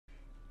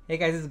Hey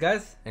guys, it's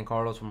Gus, And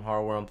Carlos from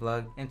Hardware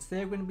Unplugged. and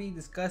today we're going to be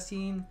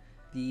discussing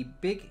the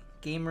big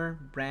Gamer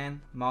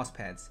Brand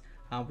Mousepads.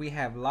 We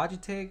have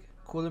Logitech,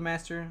 Cooler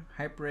Master,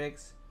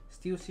 HyperX,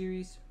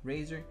 SteelSeries,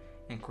 Razer,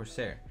 and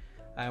Corsair.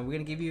 We're going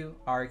to give you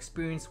our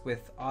experience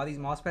with all these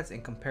mousepads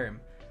and compare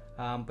them.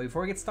 But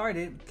before we get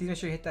started, please make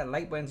sure you hit that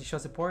like button to show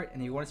support,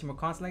 and if you want to see more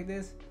content like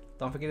this,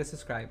 don't forget to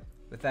subscribe.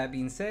 With that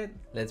being said,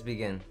 Let's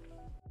begin.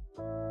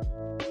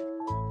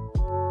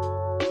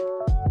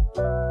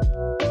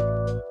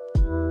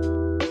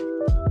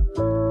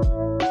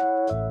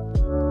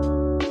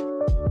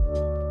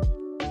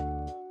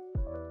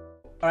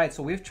 alright,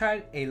 so we've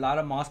tried a lot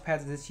of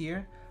mousepads this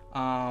year,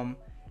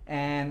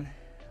 and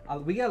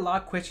we get a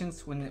lot of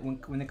questions when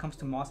it comes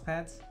to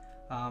mousepads,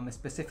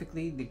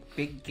 specifically the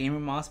big gamer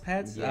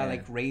mousepads,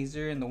 like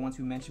Razer and the ones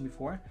we mentioned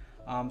before.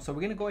 So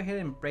we're gonna go ahead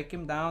and break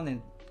them down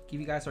and give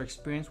you guys our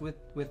experience with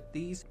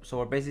these. So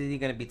we're basically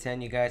going to be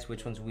telling you guys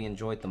which ones we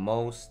enjoyed the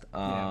most,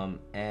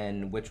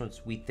 and which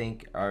ones we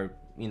think are,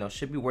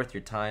 should be worth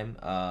your time.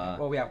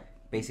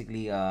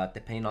 Basically,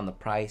 depending on the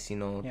price,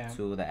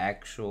 to the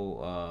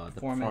actual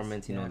the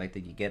performance, like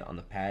that you get on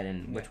the pad,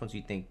 and which ones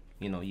you think,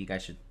 you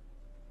guys should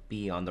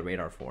be on the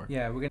radar for.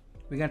 Yeah, we're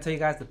gonna tell you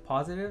guys the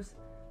positives,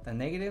 the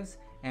negatives,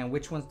 and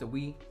which ones that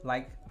we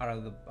like out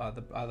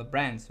of the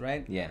brands,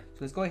 right? Yeah. So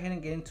let's go ahead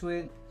and get into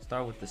it.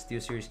 Start with the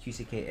SteelSeries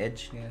QCK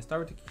Edge. Yeah, let's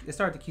start with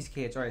the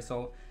QCK Edge. All right,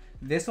 so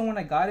this one when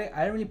I got it, I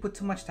didn't really put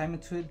too much time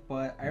into it,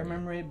 but I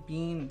remember it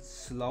being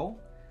slow.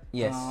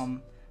 Yes.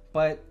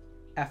 But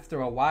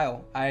after a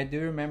while, I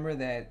do remember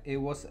that it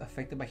was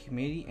affected by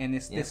humidity, and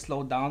it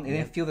slowed down. It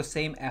didn't feel the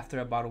same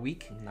after about a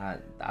week.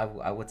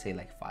 I would say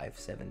like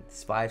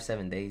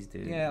 5-7 days,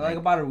 dude. Yeah, like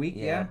about a week.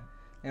 Yeah,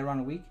 like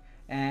around a week.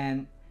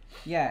 And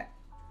yeah,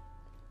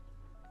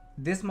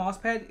 this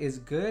mousepad is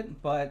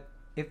good, but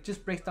it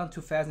just breaks down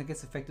too fast and it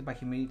gets affected by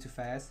humidity too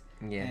fast.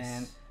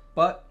 Yes.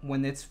 But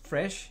when it's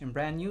fresh and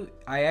brand new,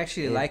 I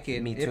actually like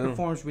it. Me too. It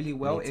performs really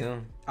well. Me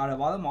too. Out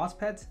of all the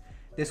mousepads,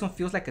 this one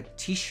feels like a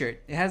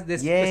t-shirt. It has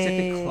this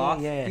specific cloth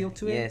feel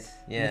to it. Yes,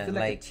 yeah. It feels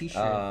like a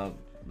t-shirt.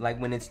 Like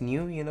when it's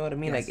new, you know what I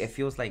mean? Yes. Like it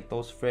feels like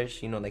those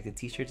fresh, like the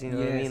t-shirts, you know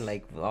what I mean?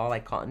 Like all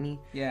like cottony.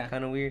 Yeah.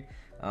 Kind of weird.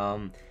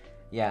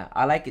 Yeah,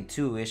 I like it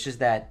too. It's just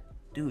that,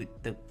 dude,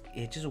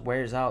 it just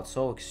wears out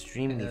so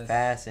extremely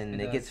fast, and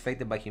it gets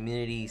affected by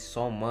humidity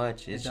so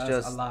much. It's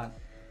just a lot.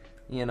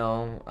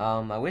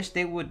 I wish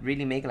they would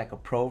really make like a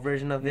pro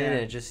version of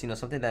it, and just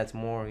something that's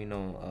more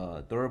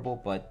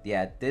durable. But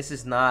yeah, this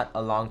is not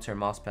a long-term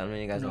mouse pad. I'm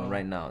letting you guys know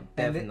right now,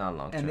 definitely not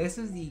long-term. And this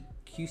is the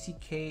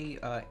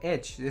QCK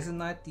Edge. This is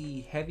not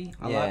the heavy.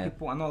 I know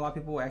a lot of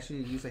people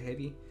actually use the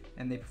heavy,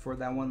 and they prefer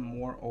that one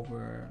more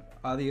over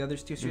the other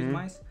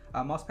SteelSeries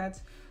mouse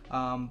pads.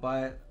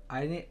 But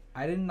I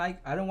didn't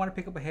want to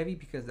pick up a heavy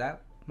because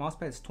that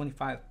mousepad is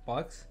 $25,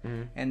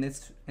 and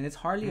it's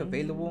hardly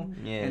available,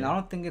 and I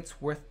don't think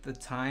it's worth the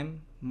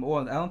time.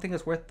 Well, I don't think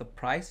it's worth the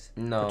price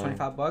for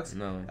 $25.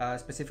 No.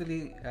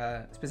 Specifically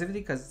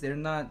because they're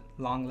not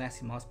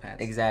long-lasting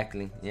mousepads.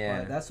 Exactly. Yeah.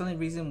 But that's the only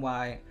reason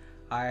why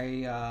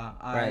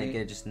I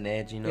get just an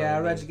edge. I'd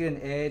rather get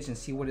an edge and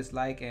see what it's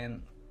like,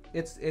 and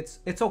it's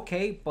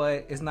okay,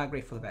 but it's not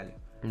great for the value.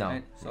 No.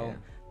 Right? So.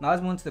 Now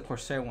let's move into the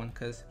Corsair one,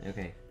 because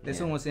this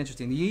one was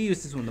interesting. You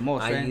used this one the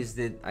most, right?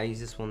 I use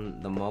this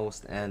one the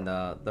most, and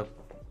the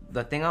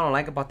thing I don't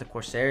like about the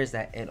Corsair is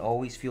that it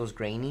always feels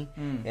grainy.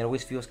 It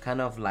always feels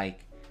kind of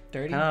like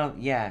dirty.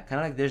 Kind of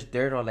like there's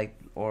dirt or like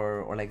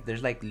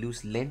there's like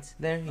loose lint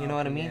there. You know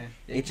what I mean?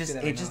 Yeah. It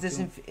just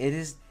doesn't. It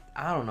is,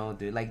 I don't know,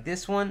 dude. Like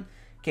this one.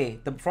 Okay,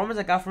 the performance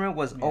I got from it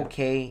was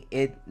okay.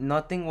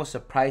 Nothing was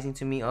surprising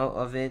to me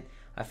of it.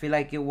 I feel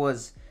like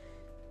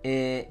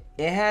it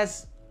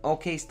has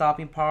okay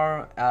stopping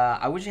power.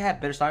 I wish it had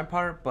better stopping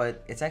power,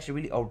 but it's actually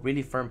really a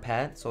really firm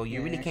pad, so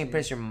you really can't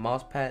press your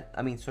mouse pad.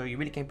 So you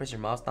really can't press your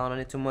mouse down on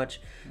it too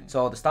much.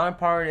 So the stopping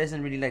power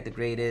isn't really like the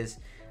greatest.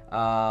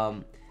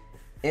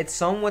 It's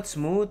somewhat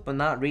smooth, but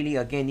not really.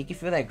 Again, you can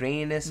feel that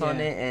graininess on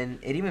it, and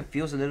it even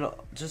feels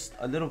just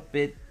a little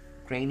bit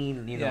grainy.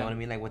 You know what I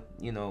mean? Like with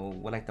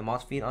like the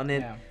mouse feet on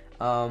it.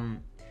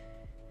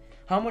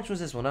 How much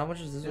was this one?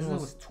 This one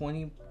was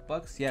 $20.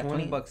 Yeah,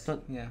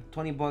 $20. Yeah,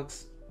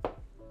 $20.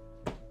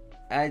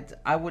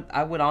 I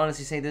would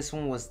honestly say this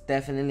one was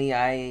definitely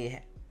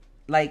I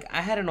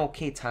had an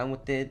okay time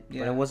with it,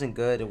 but it wasn't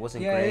good. It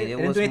wasn't great. It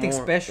didn't do anything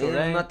special, right?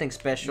 It was nothing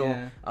special.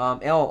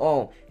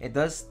 It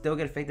does still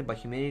get affected by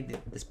humidity,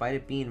 despite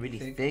it being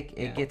really thick.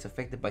 It gets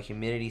affected by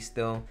humidity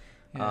still.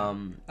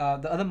 The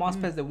other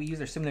mousepads that we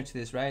use are similar to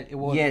this, right? It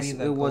was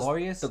the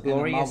Glorious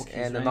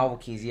and the Novel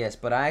Keys, yes.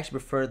 But I actually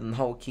prefer the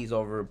Novel Keys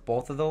over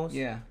both of those.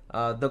 Yeah.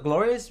 The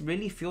Glorious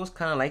really feels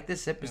kind of like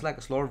this. It's like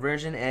a slower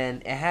version,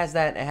 and it has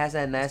that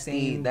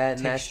nasty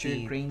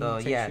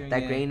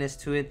graininess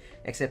to it.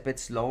 Except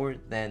it's slower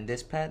than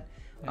this pad.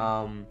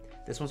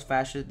 This one's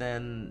faster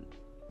than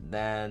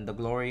the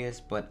Glorious,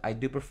 but I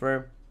do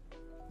prefer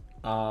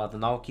the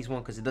novel keys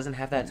one because it doesn't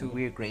have that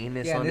weird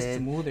graininess on it.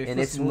 Smoother. And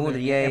it's smoother.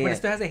 Yeah, but it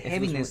still has a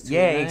heaviness to it.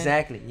 Yeah, right?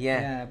 exactly.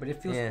 Yeah. Yeah, but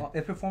it feels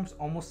it performs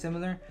almost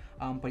similar.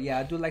 But yeah,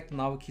 I do like the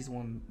novel keys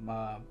one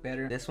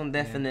better. This one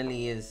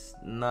definitely is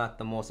not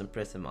the most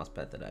impressive mouse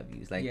pad that I've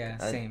used. Like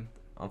same.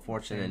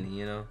 Unfortunately, same.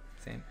 you know.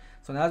 Same.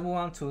 So now let's move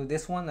on to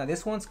this one. Now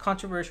this one's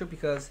controversial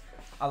because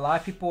a lot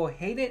of people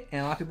hate it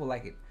and a lot of people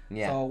like it.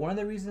 Yeah. So one of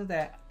the reasons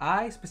that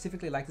I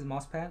specifically like this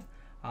mouse pad,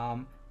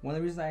 one of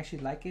the reasons I actually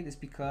like it is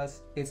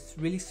because it's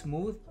really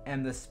smooth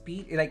and the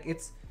speed,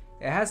 it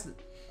has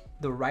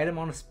the right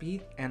amount of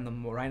speed and the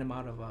right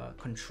amount of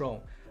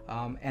control,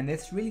 and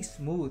it's really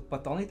smooth.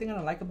 But the only thing I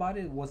don't like about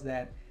it was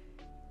that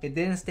it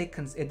didn't stay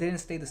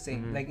the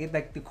same.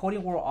 Like the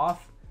coating wore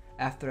off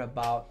after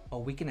about a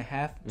week and a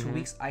half, 2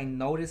 weeks. I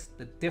noticed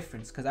the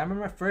difference because I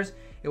remember at first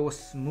it was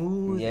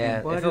smooth,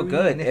 and buttery, it felt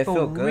good. And it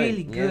felt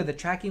really good. Yeah. The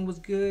tracking was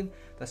good.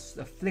 The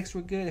flicks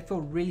were good. It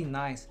felt really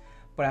nice.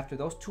 But after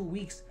those 2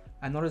 weeks,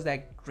 I noticed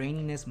that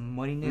graininess,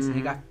 muddiness,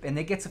 and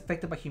it gets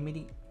affected by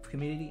humidity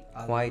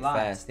quite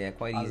lot.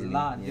 Quite easily. A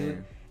lot,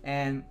 dude.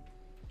 And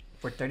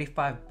for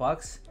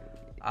 $35,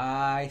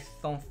 I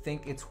don't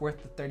think it's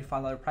worth the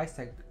 $35 price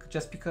tag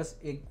just because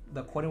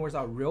the coating wears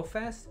out real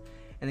fast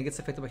and it gets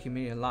affected by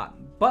humidity a lot.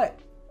 But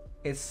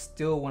it's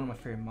still one of my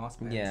favorite mouse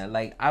pads. Yeah,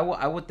 like I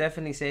would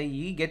definitely say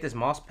you get this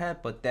mouse pad,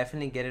 but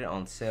definitely get it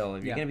on sale.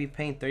 If you're gonna be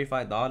paying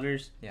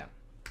 $35.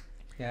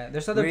 Yeah,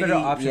 there's other better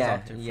options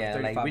out there. Yeah,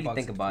 like really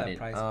think about it.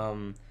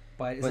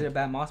 But is it a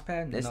bad mouse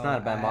pad? It's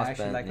not a bad mouse pad. I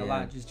actually like a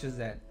lot. It's just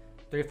that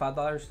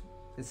 $35,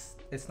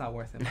 it's not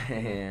worth it.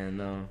 Yeah,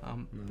 no.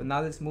 But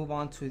now let's move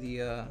on to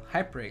the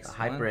HyperX.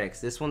 HyperX.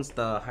 This one's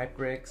the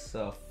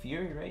HyperX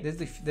Fury, right?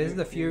 This is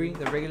the Fury,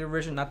 the regular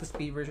version, not the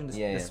speed version.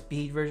 The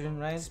speed version,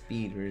 right?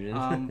 Speed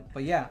version.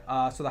 But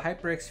yeah, so the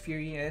HyperX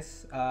Fury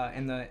S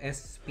and the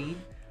S Speed,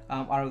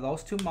 out of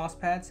those two mouse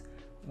pads,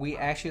 we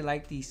actually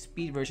like the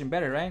speed version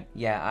better, right?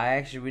 Yeah, I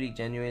actually really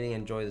genuinely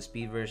enjoy the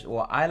speed version.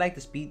 Well, I like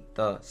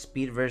the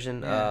speed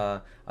version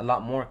a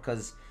lot more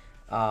because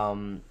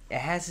it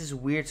has this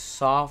weird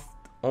soft,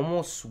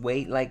 almost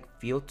suede like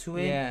feel to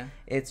it. Yeah,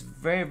 it's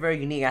very, very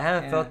unique. I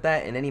haven't felt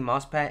that in any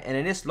mouse pad, and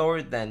it is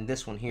slower than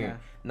this one here.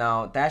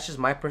 Now that's just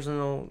my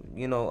personal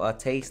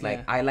taste.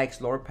 Like I like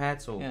slower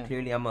pads, so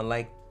clearly I'm gonna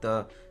like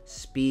the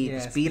speed.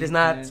 The speed is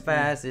not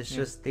fast. It's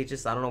just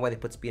I don't know why they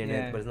put speed in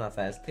it, but it's not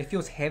fast. It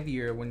feels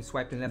heavier when you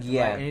swipe left and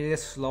right, and it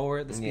is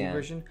slower, the speed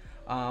version.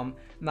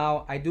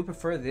 Now I do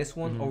prefer this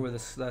one over the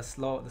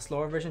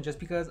slower version just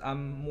because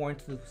I'm more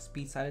into the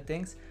speed side of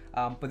things.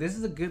 But this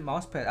is a good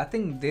mouse pad. I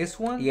think this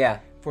one,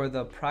 for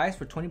the price,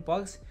 for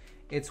 $20,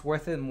 it's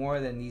worth it more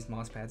than these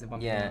mouse pads. If I'm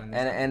being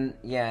honest.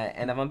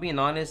 And if I'm being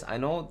honest, I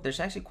know there's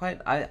actually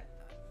I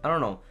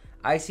don't know.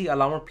 I see a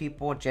lot more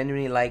people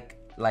genuinely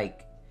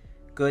like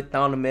good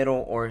down the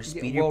middle or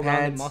speedier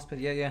pads mouse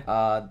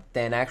pad,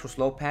 than actual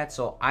slow pads.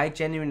 So I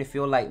genuinely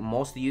feel like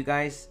most of you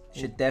guys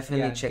should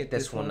definitely check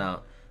this one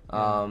out.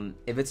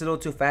 If it's a little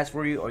too fast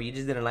for you or you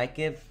just didn't like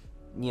it,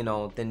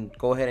 then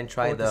go ahead and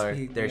try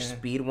their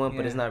speed one,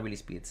 but it's not really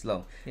speed, it's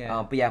slow.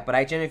 But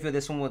I generally feel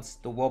this one was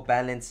the well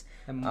balanced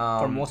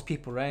for most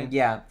people, right?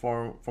 Yeah,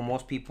 for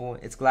most people.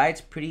 It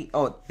glides pretty.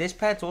 This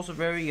pad's also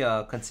very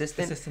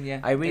consistent.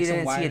 I really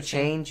didn't see a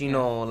change,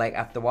 like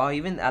after a while.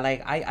 Even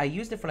I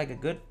used it for like a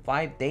good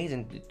 5 days,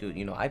 and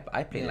dude, I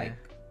played like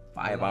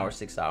 5 hours,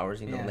 6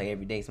 hours, like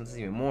every day, sometimes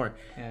even more.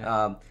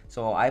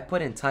 So I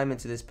put in time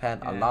into this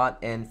pad a lot,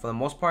 and for the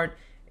most part,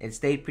 it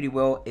stayed pretty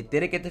well. It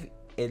didn't get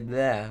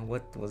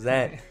what was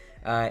that?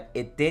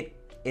 It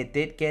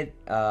did get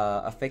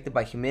affected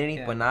by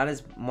humidity, but not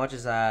as much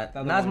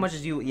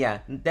as you. Yeah,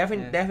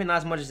 definitely not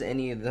as much as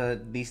any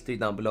of these three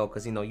down below,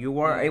 because you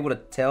were able to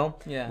tell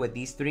with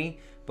these three,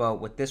 but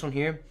with this one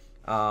here,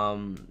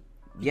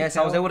 yes,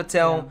 I was able to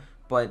tell,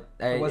 but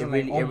it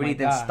really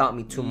didn't stop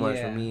me too much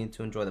for me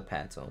to enjoy the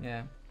pad. So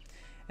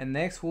and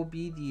next will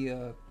be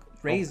the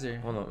Razer.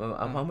 Hold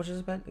on. How much is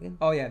this pad again?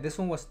 Oh yeah, this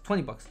one was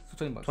 $20.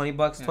 So $20.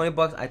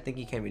 $20. I think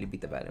you can't really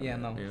beat the pad.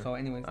 So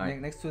anyways,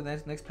 next to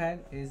the next pad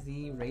is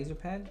the Razer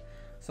pad.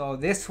 So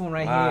this one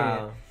right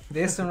here.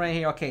 This one right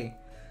here. Okay,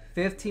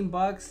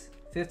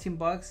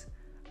 $15.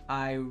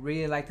 I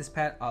really like this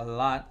pad a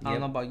lot. I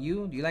don't know about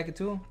you. Do you like it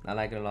too? I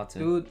like it a lot too.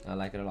 Dude, I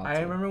like it a lot too. I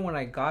remember when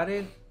I got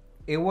it,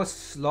 it was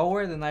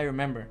slower than I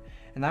remember.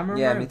 And I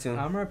remember, me too.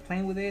 I remember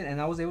playing with it,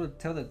 and I was able to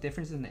tell the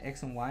difference in the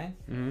X and Y.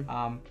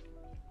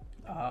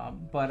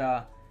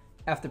 But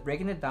after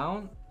breaking it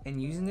down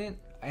and using it,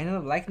 I ended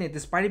up liking it,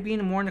 despite it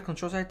being more in the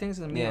control side of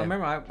things. I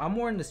remember I'm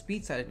more in the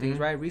speed side of things,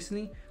 right,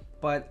 recently,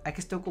 but I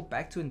can still go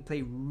back to it and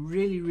play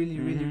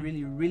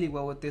really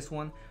well with this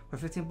one. For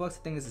 $15, I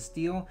think it's a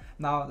steal.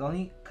 Now, the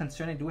only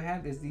concern I do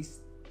have is these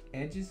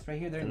edges right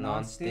here. They're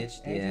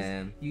non-stitched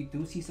edges. You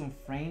do see some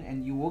fraying,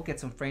 and you will get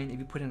some fraying if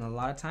you put in a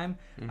lot of time.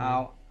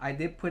 I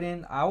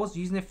was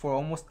using it for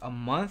almost a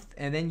month,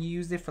 and then you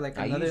used it for like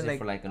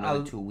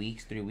another 2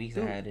 weeks, 3 weeks.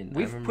 Dude,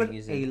 we've put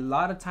a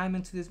lot of time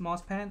into this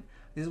mouse pad.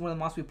 This is one of the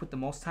mouse we put the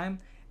most time,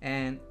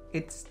 and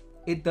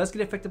it does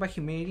get affected by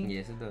humidity.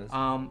 Yes, it does.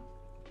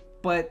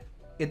 But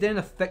it didn't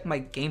affect my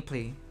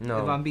gameplay.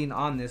 No. If I'm being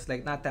honest,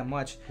 like not that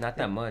much. Not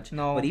that much.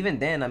 No. But even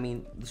then, I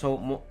mean, so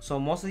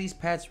most of these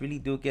pads really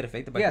do get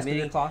affected by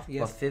humidity. Cloth,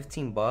 yes. But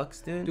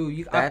 $15, dude.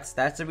 Dude, that's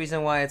the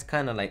reason why it's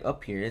kind of like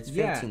up here. It's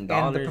 $15.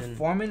 And the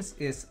performance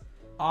is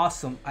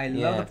awesome. I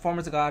love the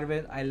performance I got out of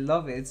it. I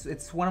love it.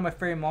 It's one of my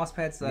favorite mouse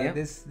pads.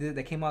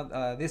 That came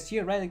out this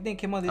year, right? I think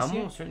it came out this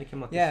year. Certainly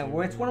came out. This year.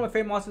 Well, it's one of my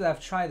favorite mouse pads I've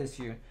tried this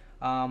year.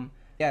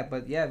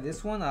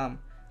 This one,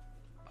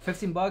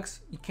 $15.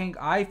 You can't.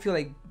 I feel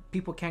like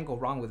people can't go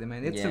wrong with it,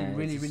 man. It's a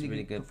really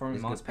good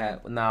performance mouse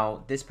pad.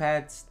 Now this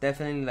pad's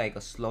definitely like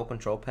a slow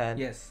control pad.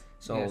 Yes.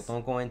 So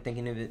don't go in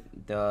thinking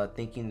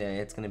thinking that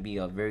it's gonna be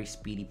a very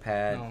speedy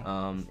pad.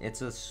 No.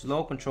 It's a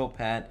slow control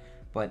pad.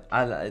 But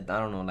I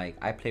don't know, like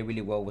I play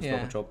really well with slow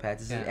control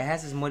pads. It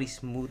has this muddy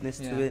smoothness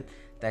to it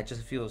that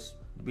just feels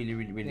really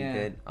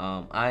good.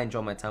 I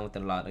enjoy my time with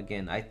it a lot.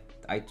 Again,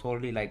 I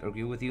totally like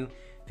agree with you.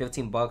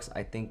 $15,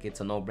 I think it's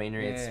a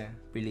no-brainer. It's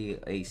really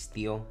a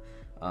steal.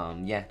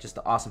 Just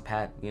an awesome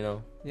pad, you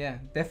know. Yeah,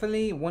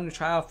 definitely want to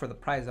try out for the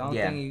price. I don't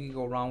think you can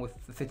go wrong with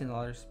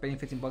 $15. Spending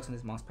 $15 on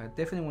this mouse pad.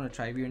 Definitely want to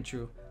try if you're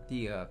into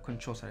the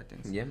control side of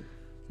things. Yeah.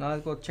 Now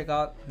let's go check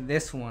out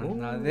this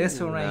one.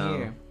 This one right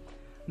here.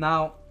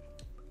 Now,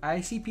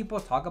 I see people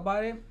talk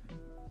about it,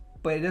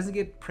 but it doesn't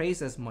get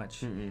praised as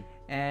much.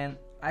 And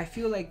I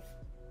feel like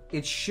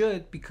it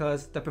should,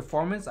 because the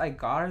performance I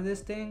got out of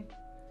this thing,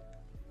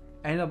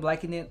 I ended up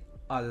liking it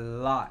a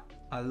lot.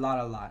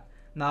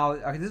 Now,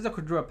 this is a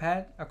Cordura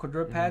pad.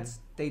 Cordura pads,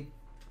 they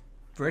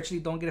virtually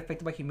don't get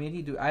affected by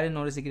humidity. Dude, I didn't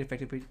notice they get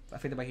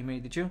affected by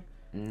humidity. Did you?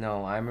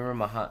 No, I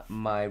remember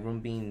my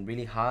room being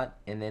really hot,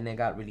 and then it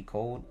got really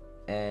cold,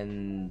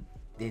 and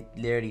it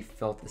literally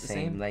felt the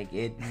same. Like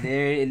it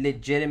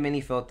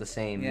legitimately felt the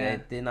same.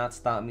 It did not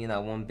stop me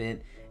not one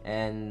bit,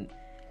 and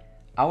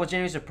I was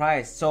genuinely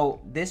surprised.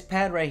 So this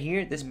pad right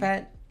here, this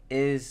pad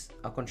is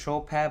a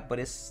control pad, but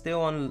it's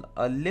still on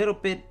a little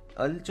bit,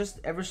 just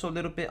ever so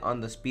little bit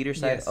on the speeder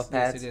side of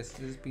pads. Yes,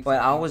 it is.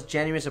 But I was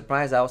genuinely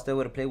surprised I was still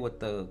able to play with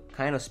the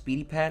kind of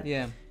speedy pad.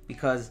 Yeah.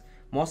 Because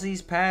most of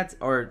these pads,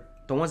 or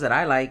the ones that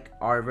I like,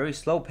 are very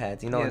slow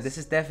pads. You know, this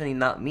is definitely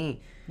not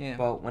me. Yeah.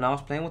 But when I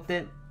was playing with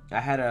it, I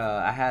had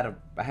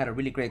a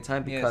really great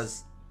time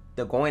because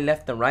the going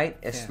left and right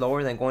is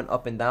slower than going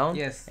up and down.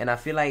 Yes. And I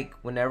feel like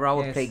whenever I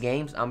would play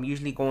games, I'm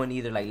usually going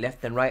either like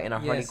left and right, and I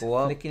hardly go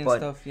up. Flicking and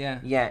stuff.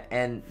 Yeah,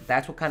 and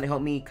that's what kind of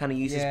helped me kind of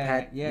use this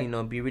pad, you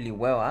know, be really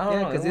well. I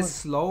don't know. Because it's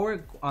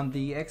slower on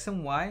the X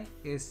and Y.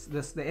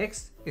 The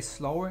X is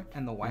slower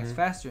and the Y is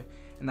faster,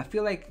 and I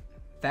feel like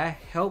that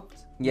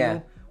helped. You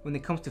know, when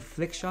it comes to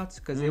flick shots,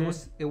 because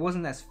it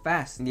wasn't as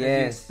fast as you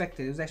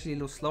expected. It was actually a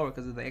little slower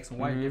because of the X and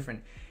Y are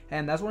different.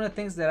 And that's one of the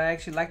things that I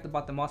actually liked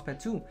about the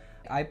mousepad too.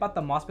 I bought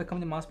the mousepad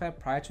company mousepad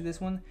prior to this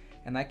one,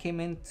 and I came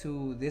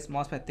into this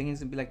mousepad thinking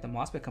it's gonna be like the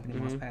mousepad company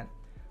mousepad,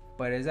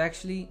 but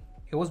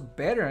it was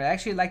better. I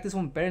actually like this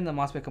one better than the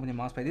mousepad company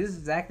mousepad. This is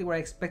exactly what I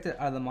expected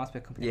out of the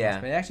mousepad company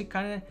mousepad. Actually,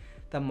 kind of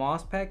the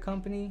mousepad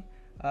company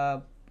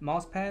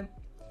mousepad,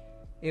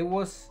 it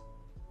was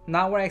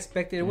not what I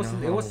expected. It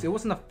wasn't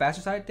the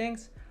faster side of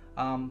things.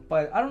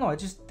 But I don't know. It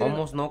just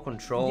almost no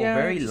control.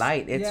 Very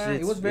light.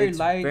 It was very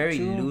light. Very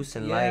too. Loose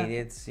and light.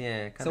 It's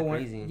kind of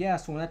crazy.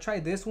 So when I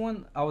tried this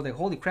one, I was like,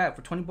 holy crap!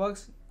 For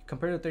 $20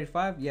 compared to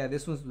 35,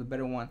 this one's the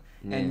better one.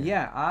 And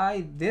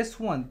this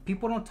one,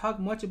 people don't talk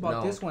much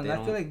about this one.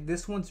 I feel like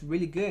this one's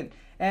really good.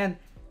 And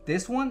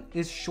this one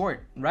is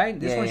short, right?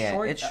 This one's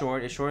short. It's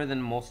short. It's shorter than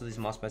most of these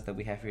mousepads that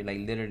we have here. Like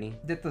literally.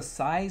 Did the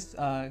size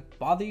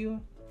bother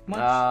you much?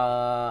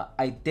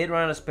 I did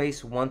run out of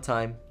space one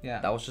time.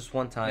 That was just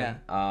one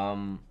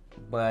time.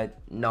 But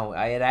no,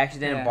 it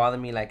actually didn't bother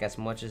me like as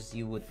much as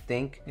you would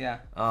think.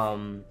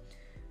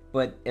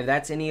 But if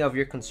that's any of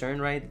your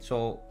concern, right?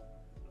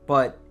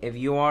 But if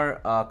you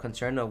are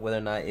concerned of whether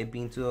or not it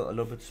being a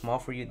little bit small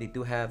for you, they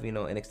do have, you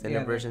know, an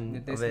extended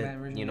version of it.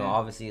 Version, you know,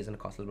 obviously it's gonna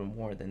cost a little bit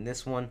more than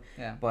this one.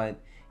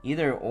 But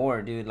either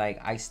or, dude, like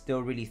I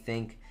still really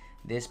think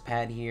this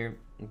pad here,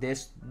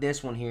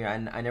 this one here,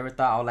 I never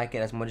thought I would like it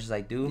as much as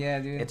I do.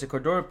 Dude. It's a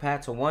Cordura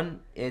pad. So one,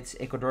 it's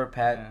a Cordura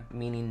pad,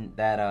 meaning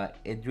that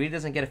it really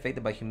doesn't get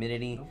affected by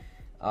humidity.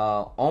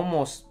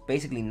 Almost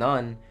basically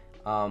none.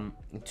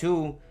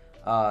 Two,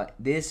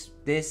 this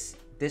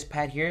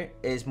pad here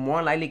is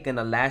more likely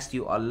gonna last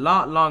you a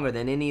lot longer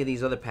than any of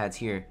these other pads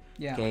here.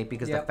 Okay,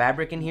 because the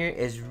fabric in here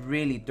is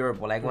really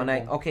durable. Like when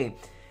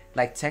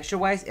like texture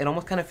wise, it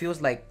almost kind of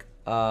feels like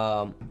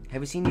have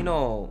you seen, you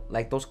know,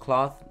 like those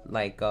cloth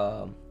like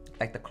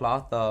the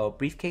cloth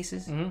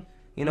briefcases?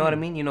 You know what I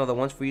mean? You know, the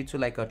ones for you to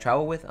like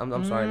travel with.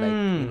 I'm sorry, like,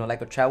 you know,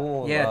 like a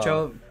travel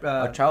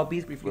a travel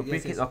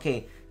briefcase. Yes.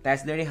 Okay,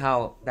 that's literally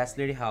how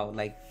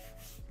like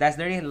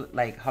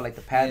how like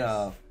the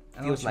pad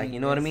feels like. You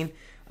know what I mean?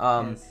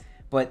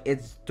 But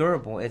it's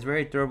durable. It's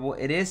very durable.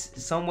 It is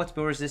somewhat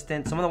spill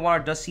resistant. Some of the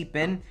water does seep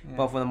in,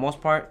 but for the most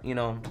part, you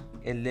know,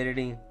 it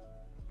literally,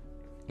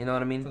 you know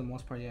what I mean? For the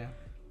most part,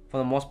 for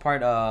the most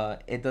part,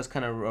 it does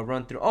kind of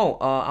run through.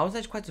 I was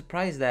actually quite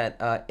surprised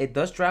that it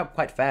does dry up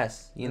quite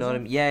fast. You know what I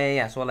mean?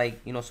 Yeah. So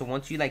like, you know, so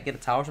once you like get a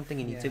towel or something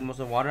and you take most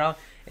of the water out,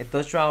 it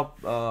does dry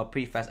up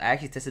pretty fast. I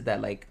actually tested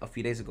that like a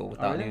few days ago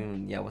without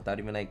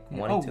even like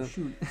wanting to.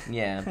 Shoot.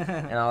 Yeah.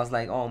 And I was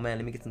like, oh man,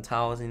 let me get some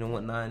towels and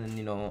whatnot, and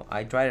you know,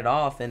 I dried it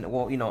off, and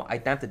well, you know, I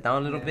damped it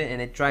down a little bit,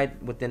 and it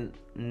dried within,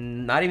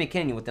 not even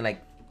kidding you, within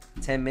like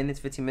 10 minutes,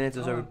 15 minutes.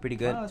 It was already pretty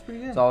good. That's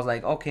pretty good. So I was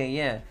like, okay,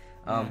 yeah.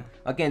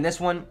 Again, this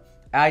one,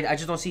 I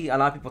just don't see a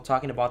lot of people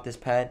talking about this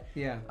pad.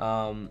 Yeah.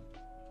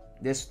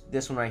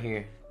 This one right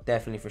here,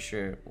 definitely for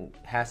sure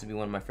has to be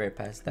one of my favorite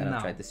pads that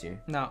I've tried this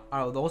year. Now,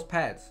 out of those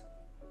pads,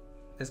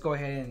 let's go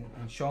ahead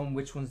and show them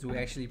which ones do we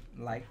actually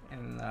like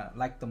and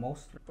like the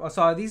most.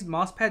 So are these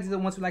mouse pads the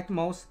ones we like the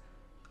most?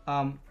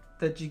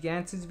 The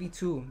Gigantus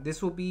V2.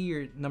 This will be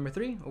your number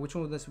 3, or which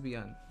one would this be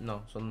on?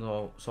 No.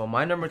 So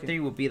my number 3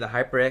 will be the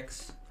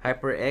HyperX.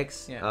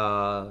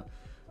 Yeah.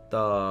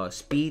 The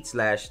speed /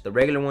 the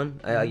regular one.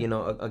 You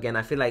know, again,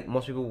 I feel like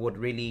most people would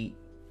really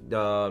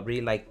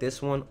like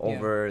this one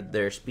over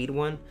their speed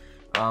one.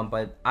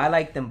 But I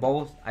like them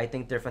both. I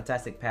think they're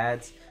fantastic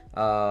pads.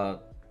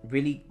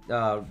 Really,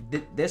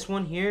 this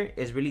one here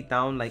is really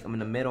down, like I'm in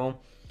the middle.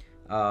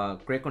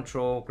 Great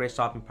control, great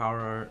stopping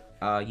power.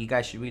 You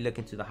guys should really look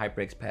into the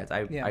HyperX pads. I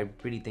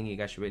really think you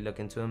guys should really look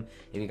into them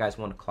if you guys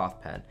want a cloth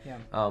pad.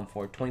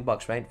 For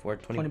 $20, right? For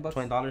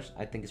 $20,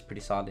 I think it's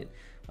pretty solid.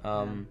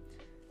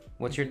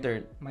 What's your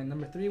third? My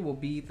number 3 will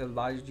be the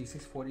Logitech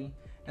G640,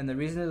 and the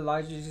reason the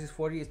Logitech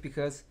G640 is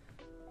because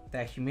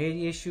that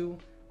humidity issue,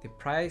 the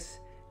price,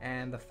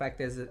 and the fact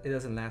that it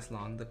doesn't last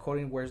long. The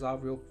coating wears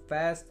off real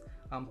fast,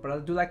 but I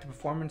do like the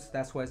performance.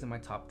 That's why it's in my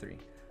top 3.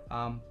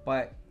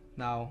 But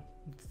now,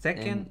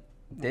 second, and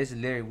there's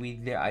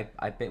literally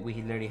I bet we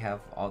literally have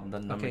all the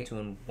number 2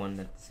 and 1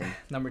 at the same.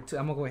 Number 2,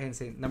 I'm gonna go ahead and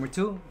say number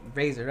 2,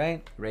 Razer,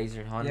 right?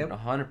 Razer,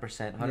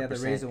 100%. Yeah, the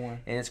Razer one.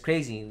 And it's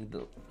crazy.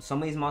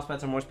 Some of these mouse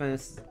pads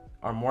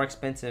are more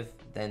expensive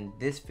than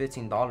this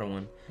 $15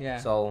 one. Yeah.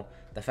 So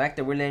the fact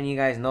that we're letting you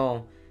guys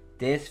know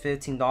this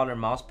 $15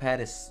 mouse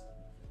pad is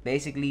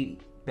basically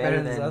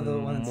better than the other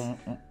ones.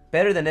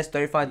 Better than this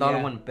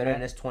 $35 one, better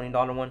than this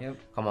 $20 one. Yep.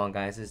 Come on,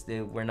 guys,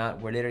 we're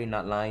literally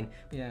not lying.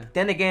 Yeah.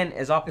 Then again,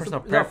 it's all personal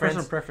preference.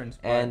 Personal preference,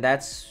 and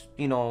that's,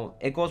 you know,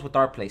 it goes with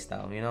our play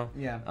style, you know.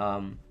 Yeah.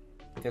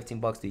 $15,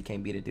 dude, you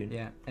can't beat it, dude.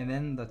 Yeah. And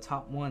then the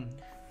top one.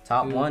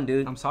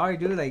 Dude. I'm sorry,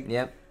 dude. Like.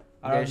 Yep.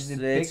 It's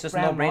just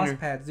no brainer,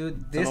 pads,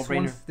 dude.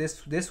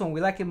 This one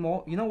we like it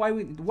more. You know why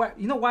you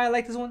know why I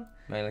like this one?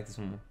 Why I like this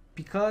one more?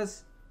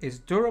 Because it's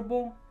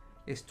durable.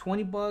 It's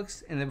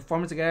 $20, and the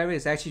performance I got out of it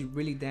is actually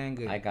really damn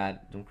good. I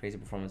got some crazy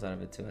performance out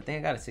of it too. I think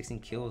I got a 16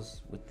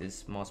 kills with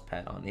this mouse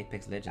pad on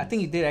Apex Legends. I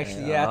think you did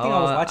actually. Yeah, I think I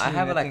was watching. I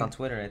have it like on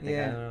Twitter. I think.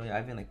 Yeah. I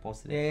haven't like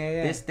posted it.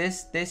 Yeah.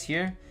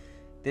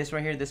 This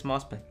right here, this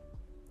mouse pad,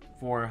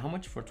 for how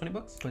much? For $20?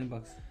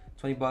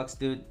 $20,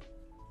 dude.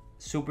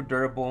 Super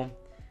durable,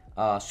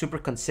 super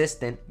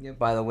consistent. Yep.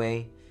 By the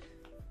way,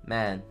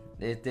 man,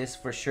 this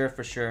for sure.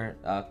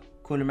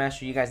 Cooler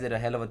Master, you guys did a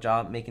hell of a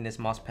job making this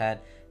mouse pad.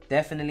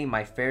 Definitely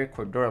my favorite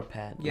Cordura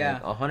pad. Yeah.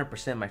 Like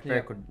 100% my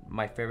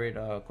favorite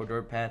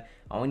Cordura pad.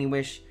 I only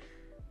wish,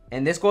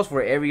 and this goes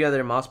for every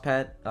other mouse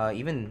pad,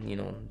 even, you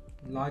know,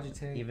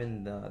 Logitech,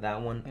 even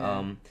that one.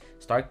 Yeah.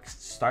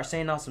 Start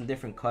saying out some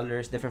different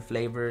colors, different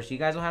flavors. You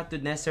guys don't have to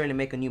necessarily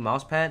make a new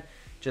mouse pad.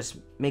 Just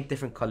make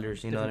different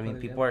colors. You know what I mean?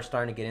 People are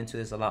starting to get into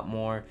this a lot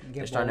more.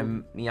 They're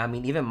starting to. I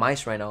mean, even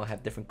mice right now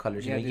have different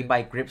colors. You know, you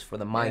buy grips for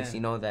the mice.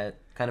 You know, that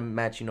kind of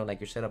match. You know, like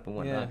your setup and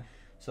whatnot. Yeah.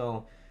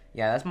 So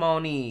yeah, that's my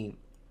only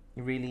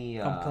really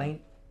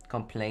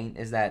complaint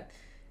is that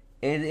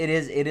it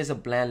is a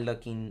bland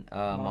looking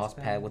mouse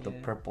pad with a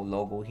purple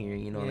logo here,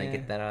 you know. Like,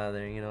 get that out of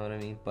there, you know what I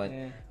mean? But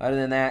other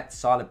than that,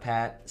 solid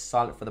pad,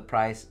 solid for the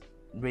price,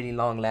 really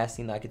long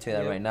lasting, I can tell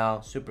you that right now.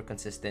 Super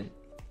consistent.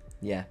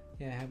 I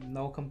have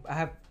no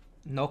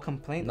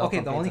complaint. Okay,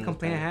 the only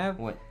complaint I have,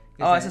 what?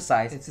 Oh, it's a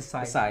size. It's a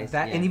size.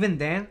 And even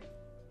then,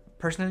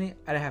 personally,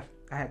 I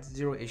had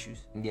zero issues.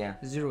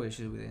 Zero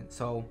issues with it.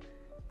 So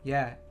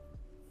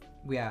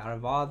out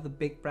of all the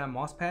big brand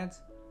mouse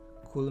pads,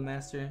 Cooler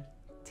Master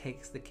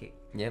takes the cake.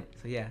 Yep.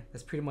 So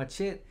that's pretty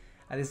much it.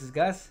 This is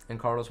Gus and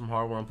Carlos from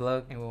Hardware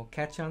Unplugged, and we'll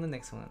catch you on the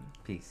next one.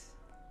 Peace.